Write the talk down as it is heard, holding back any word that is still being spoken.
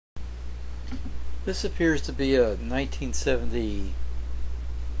This appears to be a 1970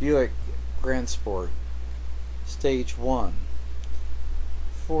 Buick Grand Sport, Stage 1.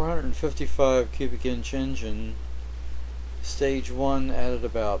 455 cubic inch engine. Stage 1 added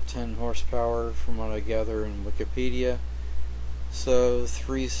about 10 horsepower from what I gather in Wikipedia. So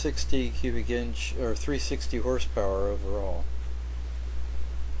 360 cubic inch, or 360 horsepower overall.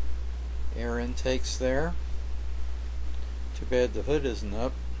 Air intakes there. Too bad the hood isn't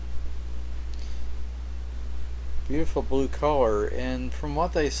up. Beautiful blue color, and from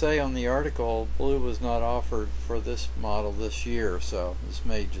what they say on the article, blue was not offered for this model this year, so this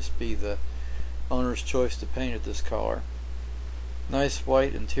may just be the owner's choice to paint it this color. Nice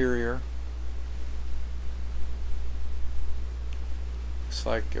white interior. Looks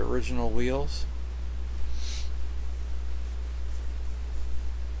like original wheels.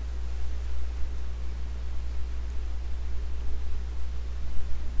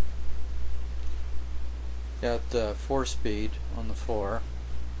 Got 4-speed on the floor.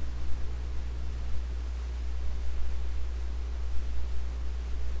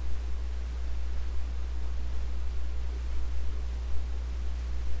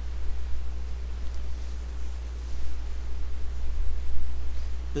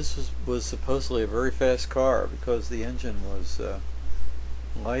 This was supposedly a very fast car because the engine was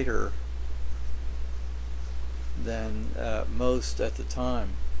lighter than most at the time,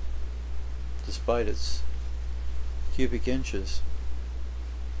 despite its cubic inches.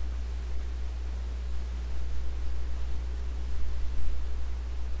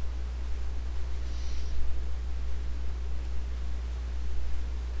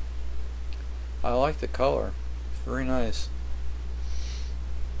 I like the color. It's very nice.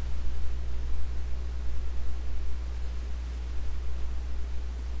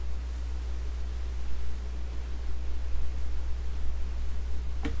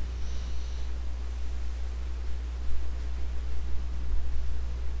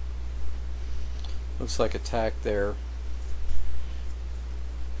 Looks like a tack there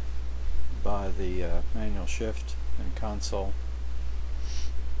by the manual shift and console.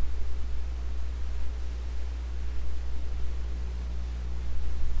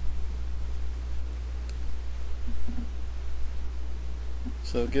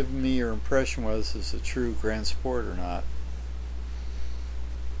 So give me your impression whether this is a true Grand Sport or not.